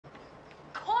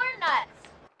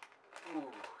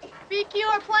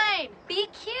BQ or plain?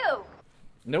 BQ.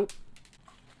 Nope.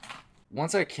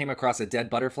 Once I came across a dead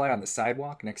butterfly on the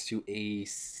sidewalk next to a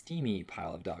steamy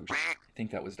pile of dog shit. I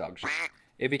think that was dog shit.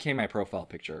 It became my profile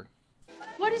picture.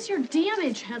 What is your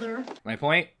damage, Heather? My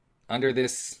point? Under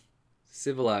this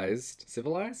civilized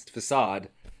facade,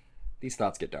 these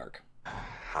thoughts get dark.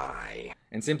 Hi.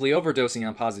 And simply overdosing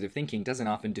on positive thinking doesn't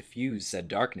often diffuse said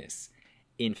darkness.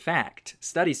 In fact,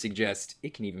 studies suggest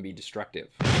it can even be destructive.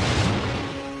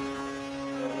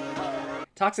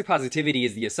 Toxic positivity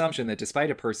is the assumption that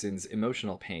despite a person's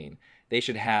emotional pain, they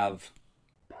should have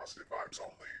Positive vibes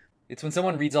only. It's when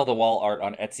someone reads all the wall art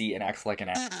on Etsy and acts like an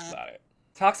ass about it.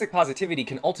 Toxic positivity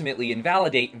can ultimately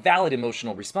invalidate valid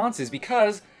emotional responses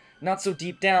because, not so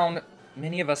deep down,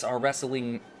 many of us are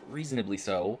wrestling, reasonably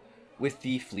so, with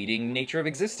the fleeting nature of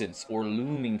existence or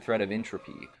looming threat of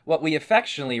entropy. What we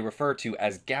affectionately refer to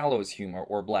as gallows humor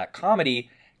or black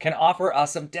comedy can offer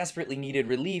us some desperately needed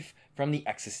relief from the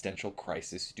existential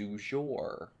crisis du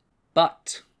jour.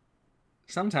 But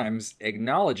sometimes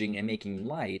acknowledging and making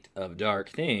light of dark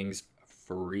things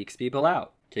freaks people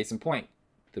out. Case in point,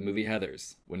 the movie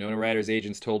Heathers. Winona Ryder's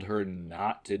agents told her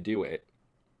not to do it.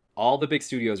 All the big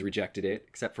studios rejected it,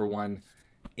 except for one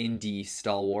indie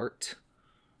stalwart,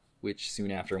 which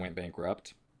soon after went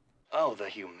bankrupt. Oh, the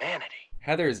humanity.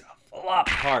 Heathers flopped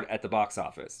hard at the box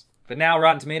office. But now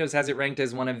Rotten Tomatoes has it ranked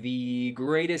as one of the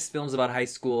greatest films about high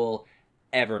school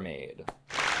ever made.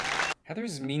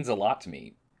 Heathers means a lot to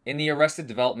me. In the arrested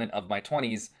development of my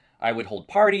 20s, I would hold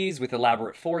parties with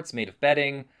elaborate forts made of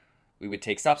bedding. We would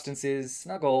take substances,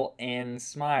 snuggle, and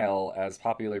smile as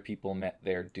popular people met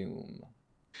their doom.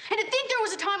 And to think there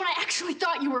was a time when I actually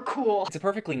thought you were cool. It's a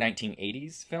perfectly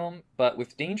 1980s film, but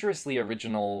with dangerously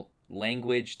original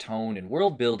language, tone, and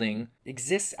world building,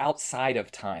 exists outside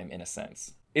of time in a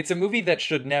sense. It's a movie that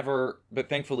should never, but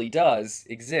thankfully does,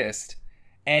 exist,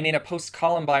 and in a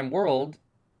post-Columbine world,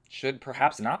 should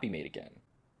perhaps not be made again.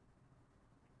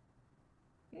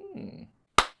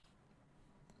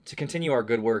 To continue our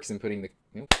good works in putting the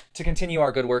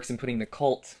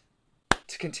cult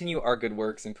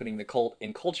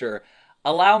in culture,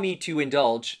 allow me to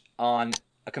indulge on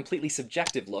a completely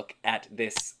subjective look at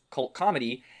this cult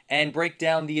comedy and break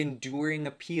down the enduring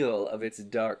appeal of its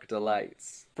dark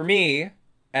delights. For me,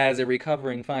 as a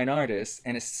recovering fine artist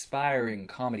and aspiring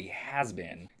comedy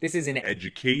has-been, this is an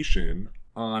education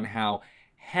on how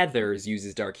Heathers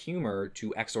uses dark humor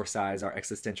to exorcise our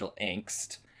existential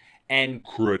angst, and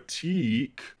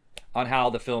critique on how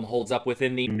the film holds up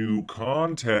within the new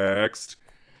context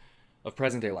of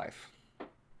present-day life.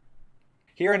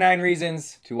 Here are 9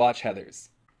 reasons to watch Heathers.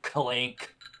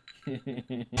 Clink.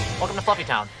 Welcome to Fluffy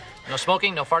Town. No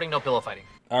smoking, no farting, no pillow fighting.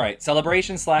 Alright,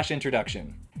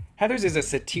 celebration/introduction. Heathers is a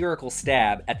satirical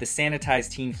stab at the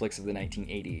sanitized teen flicks of the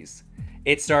 1980s.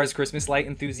 It stars Christmas light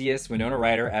enthusiast Winona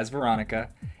Ryder as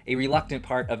Veronica, a reluctant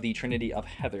part of the trinity of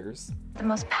Heathers. The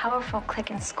most powerful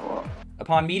clique in school.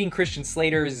 Upon meeting Christian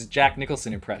Slater's Jack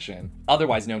Nicholson impression,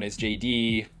 otherwise known as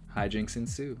JD, hijinks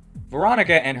ensue.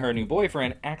 Veronica and her new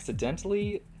boyfriend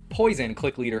accidentally poison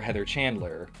clique leader Heather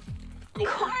Chandler.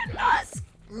 Corn nuts!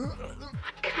 I'm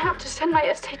gonna have to send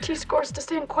my SAT scores to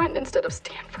San Quentin instead of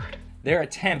Stanford. Their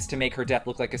attempts to make her death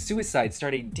look like a suicide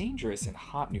start a dangerous and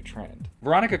hot new trend.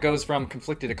 Veronica goes from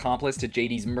conflicted accomplice to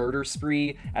JD's murder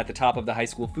spree at the top of the high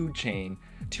school food chain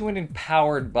to an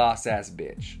empowered boss-ass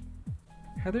bitch.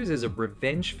 Heathers is a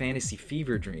revenge fantasy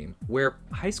fever dream where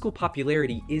high school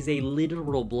popularity is a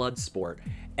literal blood sport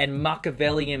and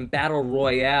Machiavellian battle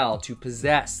royale to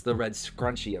possess the red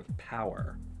scrunchie of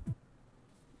power.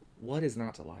 What is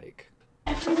not to like?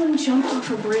 Everyone jump off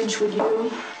a bridge, would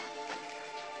you?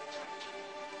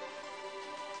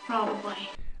 Probably.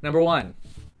 Number 1.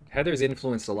 Heathers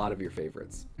influenced a lot of your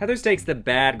favorites. Heathers takes the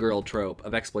bad girl trope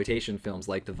of exploitation films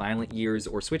like The Violent Years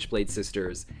or Switchblade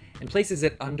Sisters and places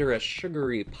it under a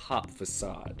sugary pop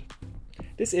facade.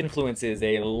 This influences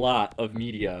a lot of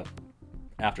media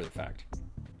after the fact.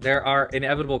 There are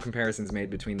inevitable comparisons made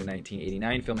between the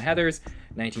 1989 film Heathers,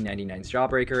 1999's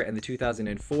Jawbreaker, and the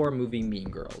 2004 movie Mean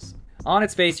Girls. On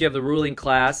its face, you have the ruling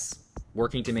class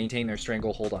working to maintain their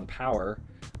stranglehold on power,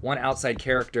 one outside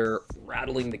character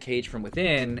rattling the cage from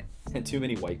within, and too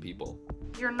many white people.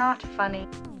 You're not funny.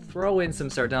 Throw in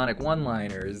some sardonic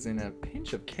one-liners and a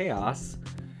pinch of chaos,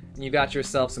 and you got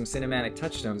yourself some cinematic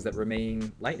touchstones that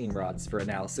remain lightning rods for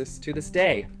analysis to this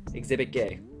day. Exhibit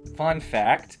gay. Fun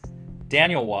fact,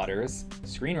 Daniel Waters,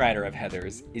 screenwriter of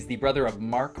Heathers, is the brother of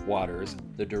Mark Waters,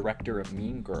 the director of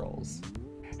Mean Girls.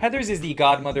 Heathers is the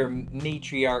godmother,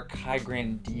 matriarch, high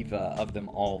grand diva of them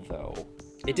all, though.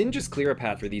 It didn't just clear a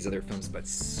path for these other films, but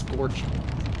scorched them.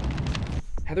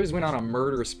 Heathers went on a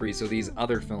murder spree so these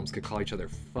other films could call each other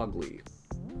fugly.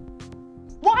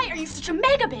 Why are you such a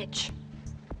mega bitch?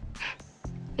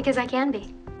 Because I can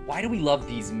be. Why do we love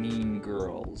these mean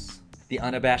girls? The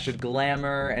unabashed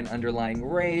glamour and underlying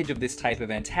rage of this type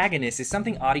of antagonist is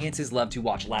something audiences love to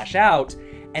watch lash out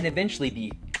and eventually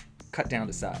be cut down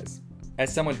to size.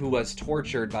 As someone who was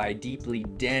tortured by deeply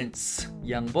dense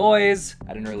young boys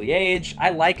at an early age, I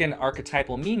like an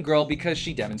archetypal mean girl because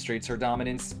she demonstrates her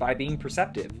dominance by being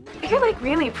perceptive. You're like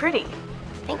really pretty.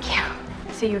 Thank you.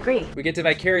 So you agree? We get to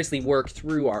vicariously work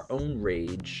through our own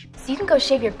rage, So you can go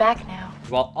shave your back now.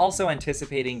 while also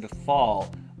anticipating the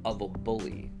fall of a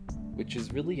bully, which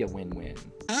is really a win-win.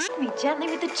 Me gently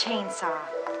with the chainsaw.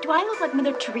 Do I look like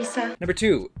Mother Teresa? Number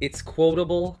 2, it's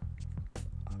quotable.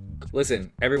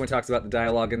 Listen, everyone talks about the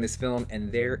dialogue in this film,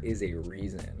 and there is a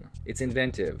reason. It's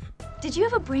inventive, Did you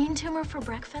have a brain tumor for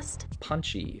breakfast?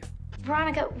 punchy,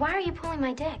 Veronica, why are you pulling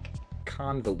my dick?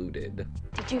 convoluted.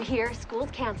 Did you hear?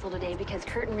 School's canceled today because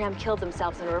Kurt and Ram killed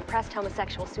themselves in a repressed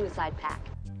homosexual suicide pact.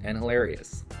 And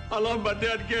hilarious. I love my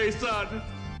dead gay son.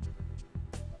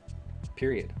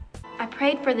 Period. I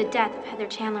prayed for the death of Heather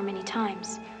Chandler many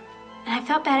times, and I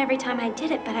felt bad every time I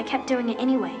did it, but I kept doing it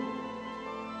anyway.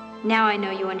 Now I know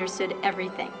you understood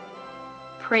everything.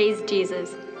 Praise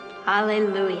Jesus.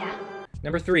 Hallelujah.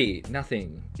 Number 3,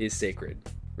 nothing is sacred.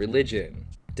 Religion,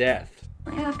 death.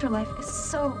 My afterlife is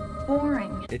so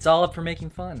boring. It's all up for making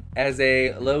fun. As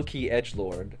a low-key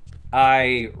edgelord,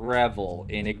 I revel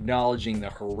in acknowledging the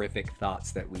horrific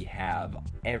thoughts that we have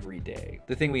every day,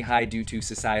 the thing we hide due to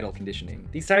societal conditioning.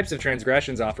 These types of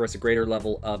transgressions offer us a greater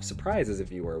level of surprise as a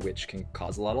viewer, which can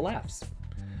cause a lot of laughs.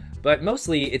 But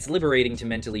mostly, it's liberating to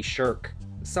mentally shirk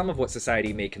some of what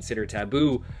society may consider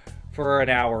taboo for an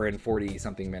hour and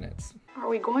 40-something minutes. Are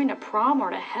we going to prom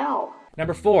or to hell?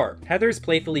 Number 4, Heathers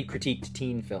playfully critiqued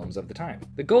teen films of the time.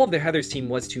 The goal of the Heathers team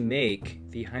was to make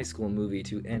the high school movie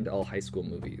to end all high school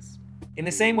movies. In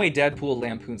the same way Deadpool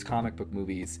lampoons comic book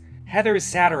movies, Heathers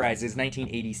satirizes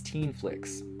 1980s teen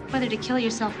flicks. Whether to kill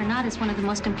yourself or not is one of the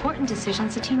most important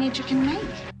decisions a teenager can make.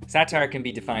 Satire can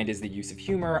be defined as the use of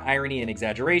humor, irony, and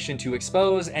exaggeration to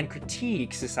expose and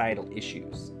critique societal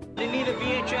issues. They need a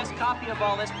VHS copy of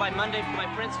all this by Monday for my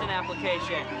Princeton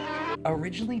application.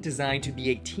 Originally designed to be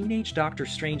a teenage Dr.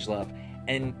 Strangelove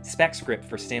and spec script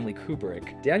for Stanley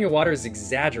Kubrick, Daniel Waters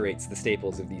exaggerates the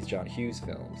staples of these John Hughes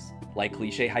films, like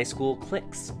cliché high school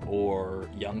cliques or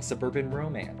young suburban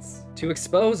romance. To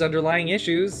expose underlying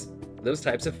issues, those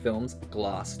types of films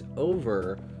glossed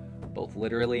over, both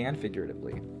literally and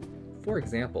figuratively. For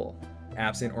example,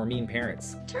 absent or mean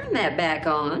parents, Turn that back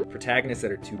on. protagonists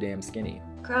that are too damn skinny,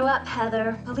 Grow up,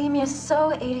 Heather. Bulimia is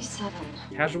so 87.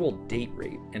 casual date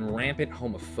rape, and rampant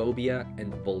homophobia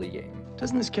and bullying.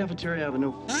 Doesn't this cafeteria have a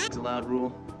no allowed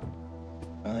rule?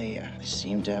 Oh yeah, they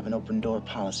seem to have an open door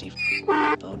policy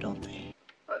though, don't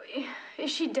they? Is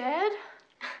she dead?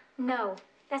 No,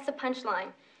 that's the punchline.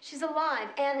 She's alive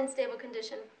and in stable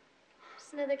condition.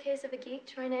 Just another case of a geek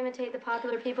trying to imitate the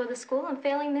popular people of the school and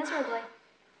failing miserably.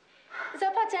 Is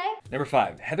that pate? Number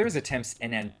 5, Heathers attempts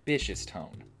an ambitious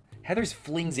tone. Heathers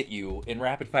flings at you in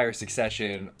rapid-fire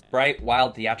succession bright,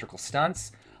 wild theatrical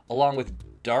stunts, along with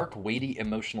dark, weighty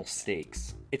emotional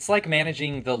stakes. It's like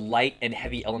managing the light and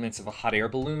heavy elements of a hot air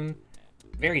balloon.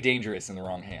 Very dangerous in the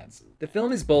wrong hands. The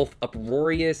film is both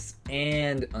uproarious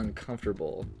and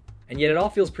uncomfortable, and yet it all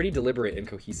feels pretty deliberate and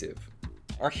cohesive.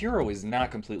 Our hero is not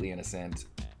completely innocent,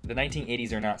 the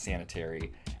 1980s are not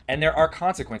sanitary, and there are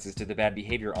consequences to the bad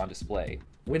behavior on display.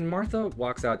 When Martha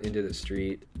walks out into the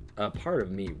street, a part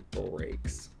of me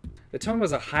breaks. The tone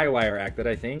was a high-wire act that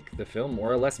I think the film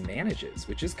more or less manages,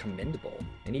 which is commendable.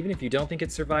 And even if you don't think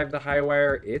it survived the high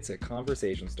wire, it's a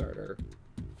conversation starter.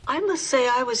 I must say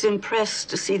I was impressed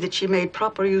to see that she made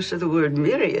proper use of the word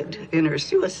myriad in her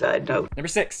suicide note. Number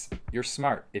 6, you're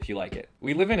smart if you like it.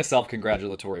 We live in a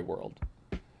self-congratulatory world.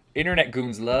 Internet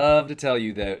goons love to tell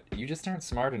you that you just aren't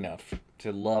smart enough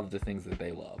to love the things that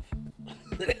they love.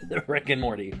 Rick and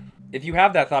Morty. If you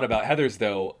have that thought about Heathers,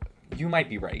 though, you might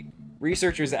be right.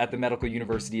 Researchers at the Medical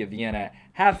University of Vienna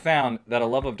have found that a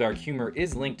love of dark humor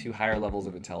is linked to higher levels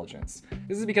of intelligence.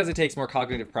 This is because it takes more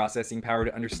cognitive processing power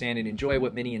to understand and enjoy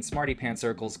what many in smarty pants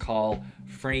circles call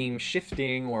frame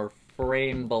shifting or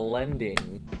frame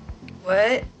blending.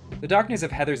 What? The darkness of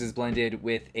Heathers is blended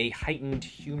with a heightened,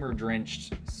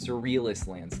 humor-drenched, surrealist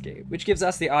landscape, which gives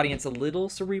us, the audience, a little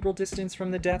cerebral distance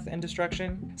from the death and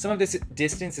destruction. Some of this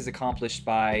distance is accomplished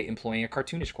by employing a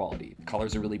cartoonish quality. The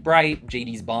colors are really bright,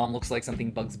 JD's bomb looks like something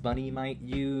Bugs Bunny might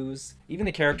use. Even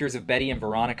the characters of Betty and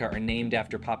Veronica are named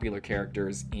after popular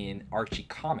characters in Archie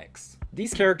comics.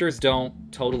 These characters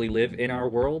don't totally live in our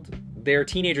world. They're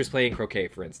teenagers playing croquet,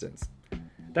 for instance.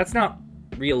 That's not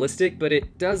realistic, but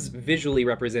it does visually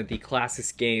represent the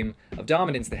classist game of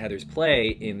dominance the Heathers play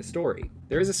in the story.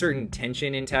 There is a certain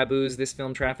tension and taboos this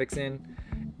film traffics in,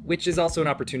 which is also an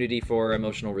opportunity for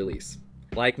emotional release.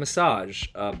 Like massage,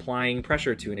 applying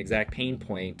pressure to an exact pain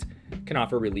point can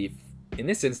offer relief, in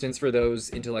this instance, for those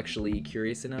intellectually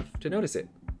curious enough to notice it.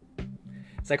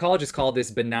 Psychologists call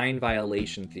this benign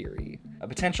violation theory. A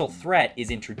potential threat is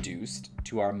introduced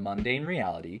to our mundane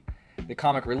reality. The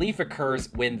comic relief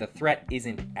occurs when the threat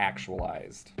isn't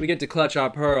actualized. We get to clutch our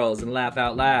pearls and laugh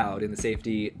out loud in the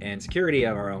safety and security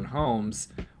of our own homes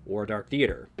or dark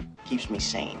theater. Keeps me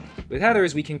sane. With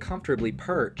Heathers, we can comfortably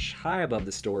perch high above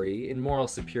the story in moral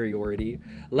superiority,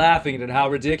 laughing at how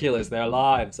ridiculous their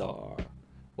lives are,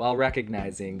 while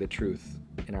recognizing the truth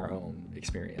in our own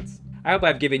experience. I hope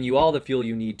I've given you all the fuel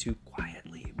you need to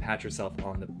quietly pat yourself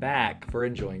on the back for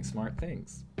enjoying smart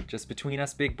things. Just between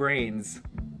us big brains,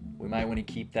 we might want to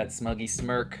keep that smuggy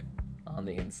smirk on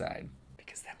the inside,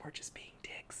 because then we're just being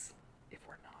dicks if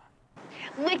we're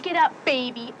not. Lick it up,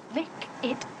 baby. Lick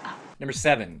it up. Number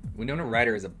 7, Winona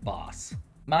Ryder is a boss.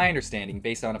 My understanding,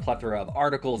 based on a plethora of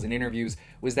articles and interviews,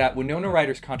 was that Winona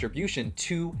Ryder's contribution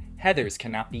to Heathers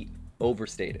cannot be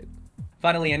overstated.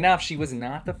 Funnily enough, she was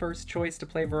not the first choice to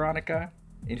play Veronica.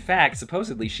 In fact,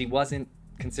 supposedly she wasn't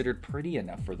considered pretty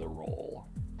enough for the role.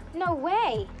 No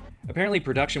way. Apparently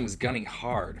production was gunning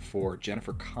hard for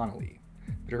Jennifer Connelly,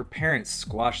 but her parents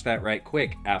squashed that right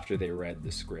quick after they read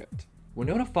the script.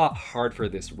 Winona fought hard for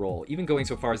this role, even going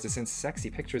so far as to send sexy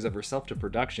pictures of herself to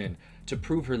production to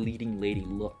prove her leading lady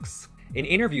looks. In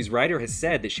interviews, Ryder has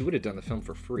said that she would have done the film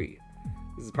for free.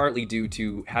 This is partly due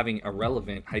to having a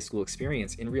relevant high school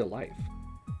experience in real life.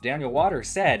 Daniel Waters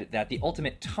said that the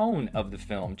ultimate tone of the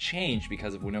film changed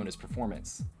because of Winona's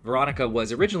performance. Veronica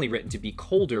was originally written to be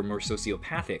colder, more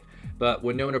sociopathic, but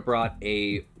Winona brought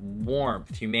a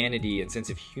warmth, humanity, and sense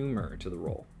of humor to the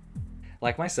role.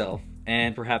 Like myself,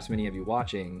 and perhaps many of you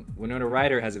watching, Winona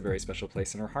Ryder has a very special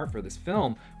place in her heart for this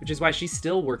film, which is why she's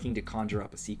still working to conjure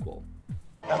up a sequel.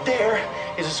 Now there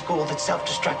is a school that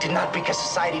self-destructed not because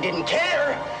society didn't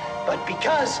care, but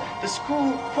because the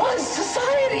school was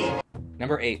society.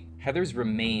 Number 8, Heathers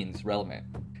remains relevant.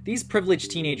 These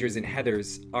privileged teenagers in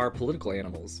Heathers are political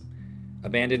animals,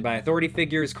 abandoned by authority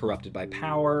figures, corrupted by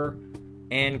power,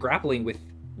 and grappling with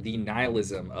the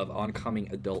nihilism of oncoming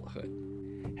adulthood.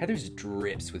 Heathers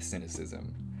drips with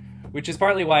cynicism, which is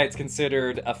partly why it's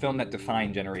considered a film that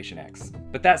defined Generation X.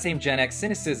 But that same Gen X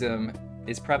cynicism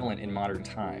is prevalent in modern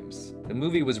times. The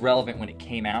movie was relevant when it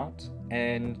came out,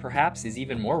 and perhaps is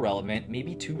even more relevant,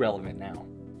 maybe too relevant now.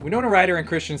 Winona Ryder and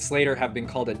Christian Slater have been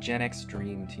called a Gen X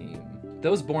dream team.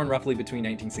 Those born roughly between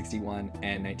 1961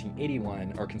 and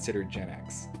 1981 are considered Gen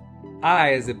X.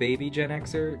 I, as a baby Gen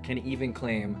Xer, can even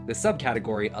claim the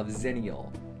subcategory of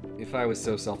Zennial, if I was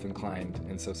so self-inclined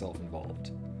and so self-involved.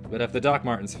 But if the Doc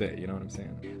Martens fit, you know what I'm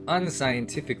saying?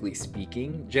 Unscientifically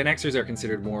speaking, Gen Xers are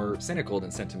considered more cynical than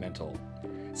sentimental.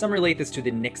 Some relate this to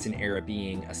the Nixon era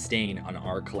being a stain on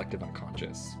our collective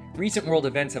unconscious. Recent world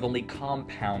events have only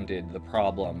compounded the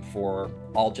problem for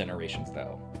all generations,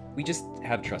 though. We just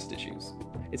have trust issues.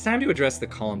 It's time to address the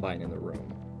Columbine in the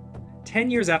room. 10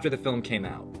 years after the film came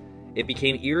out, it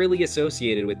became eerily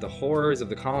associated with the horrors of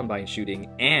the Columbine shooting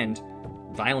and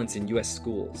violence in US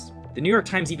schools. The New York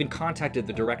Times even contacted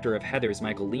the director of Heathers,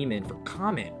 Michael Lehman, for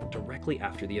comment directly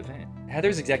after the event.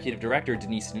 Heathers' executive director,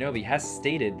 Denise Novi, has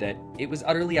stated that it was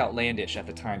utterly outlandish at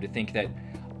the time to think that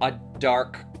a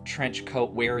dark trench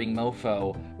coat wearing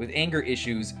mofo with anger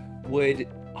issues would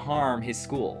harm his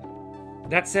school.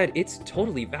 That said, it's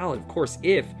totally valid, of course,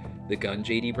 if the gun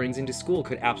JD brings into school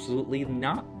could absolutely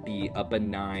not be a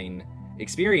benign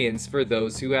experience for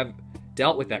those who have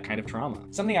dealt with that kind of trauma.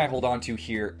 Something I hold on to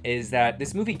here is that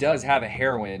this movie does have a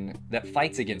heroine that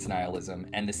fights against nihilism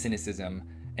and the cynicism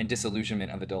and disillusionment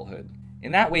of adulthood.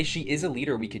 In that way, she is a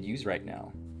leader we could use right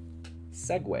now.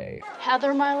 Segue.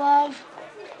 Heather, my love,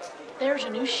 there's a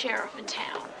new sheriff in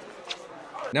town.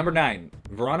 Number 9,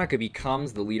 Veronica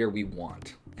becomes the leader we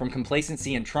want. From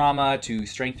complacency and trauma to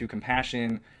strength through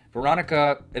compassion,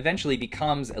 Veronica eventually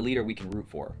becomes a leader we can root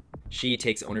for. She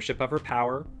takes ownership of her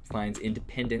power, finds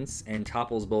independence, and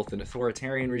topples both an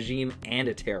authoritarian regime and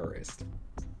a terrorist.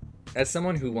 As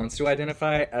someone who wants to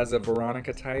identify as a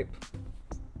Veronica type,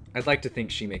 I'd like to think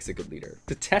she makes a good leader.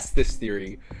 To test this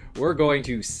theory, we're going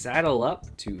to saddle up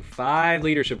to 5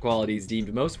 leadership qualities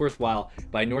deemed most worthwhile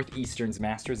by Northeastern's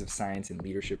Masters of Science in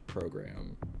Leadership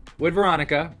program. Would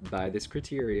Veronica, by this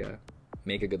criteria,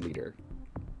 make a good leader?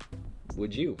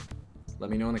 Would you? Let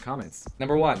me know in the comments.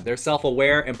 Number 1, they're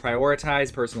self-aware and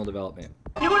prioritize personal development.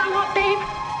 You know what I want, babe?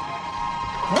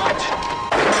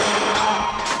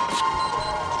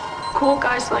 Cool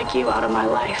guys like you out of my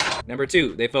life. Number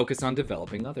 2, they focus on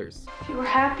developing others. If you were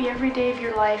happy every day of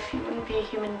your life, you wouldn't be a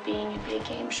human being, you'd be a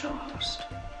game show host.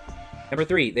 Number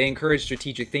 3, they encourage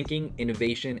strategic thinking,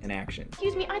 innovation, and action.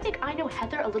 Excuse me, I think I know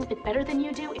Heather a little bit better than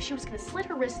you do. If she was gonna slit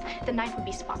her wrist, the knife would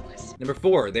be spotless. Number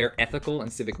 4, they're ethical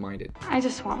and civic-minded. I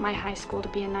just want my high school to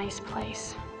be a nice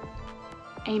place.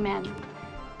 Amen.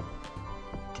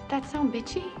 Did that sound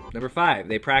bitchy? Number 5,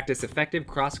 they practice effective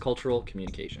cross-cultural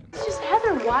communication. It's just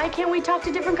Heather, why can't we talk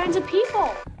to different kinds of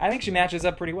people? I think she matches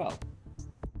up pretty well.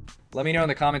 Let me know in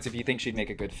the comments if you think she'd make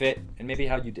a good fit, and maybe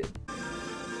how you did.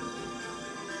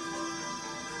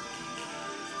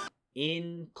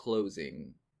 In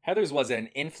closing, Heathers was an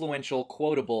influential,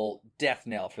 quotable death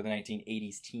knell for the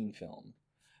 1980s teen film.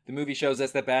 The movie shows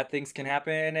us that bad things can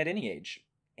happen at any age,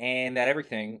 and that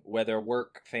everything, whether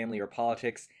work, family, or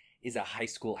politics, is a high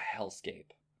school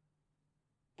hellscape.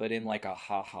 But in like a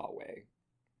ha-ha way.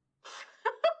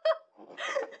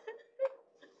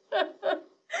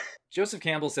 Joseph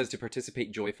Campbell says to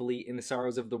participate joyfully in the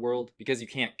sorrows of the world, because you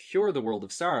can't cure the world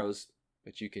of sorrows,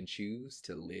 but you can choose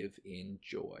to live in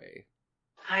joy.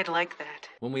 I'd like that.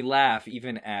 When we laugh,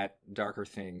 even at darker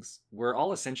things, we're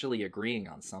all essentially agreeing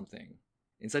on something.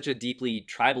 In such a deeply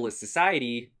tribalist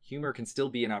society, humor can still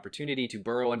be an opportunity to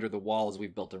burrow under the walls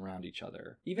we've built around each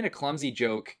other. Even a clumsy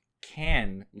joke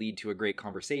can lead to a great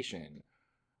conversation,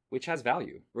 which has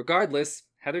value. Regardless,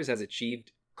 Heathers has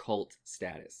achieved cult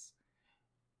status,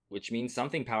 which means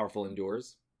something powerful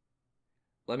endures.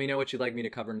 Let me know what you'd like me to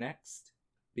cover next,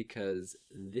 because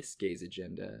this gay's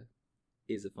agenda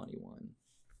is a funny one.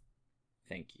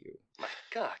 Thank you. My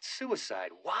God, suicide,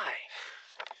 why?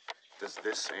 Does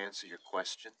this answer your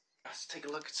question? Let's take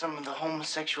a look at some of the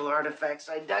homosexual artifacts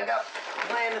I dug up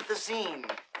playing at the scene.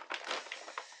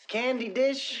 Candy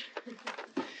dish.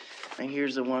 And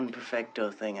here's the one perfecto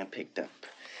thing I picked up.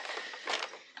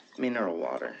 Mineral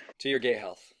water. To your gay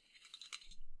health.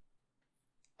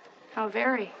 How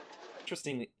very.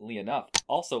 Interestingly enough,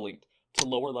 also linked to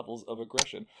lower levels of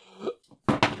aggression. I'm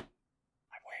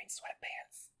wearing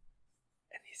sweatpants,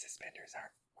 and these suspenders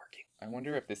aren't working. I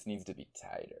wonder if this needs to be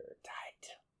tighter. Tight.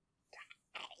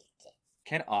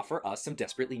 Can offer us some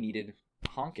desperately needed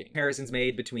honking. Comparisons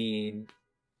made between...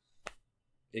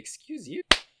 Excuse you?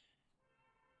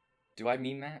 Do I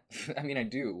mean that? I mean, I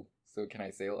do. So can I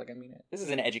say it like I mean it? This is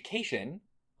an education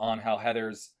on how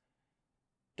Heathers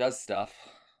does stuff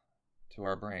to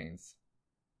our brains.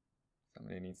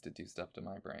 Somebody needs to do stuff to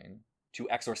my brain. To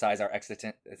exorcise our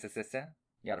existence.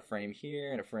 You got a frame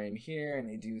here and a frame here, and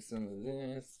they do some of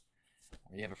this.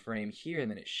 Or you have a frame here, and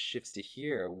then it shifts to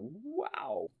here.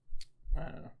 Wow. I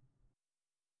don't know.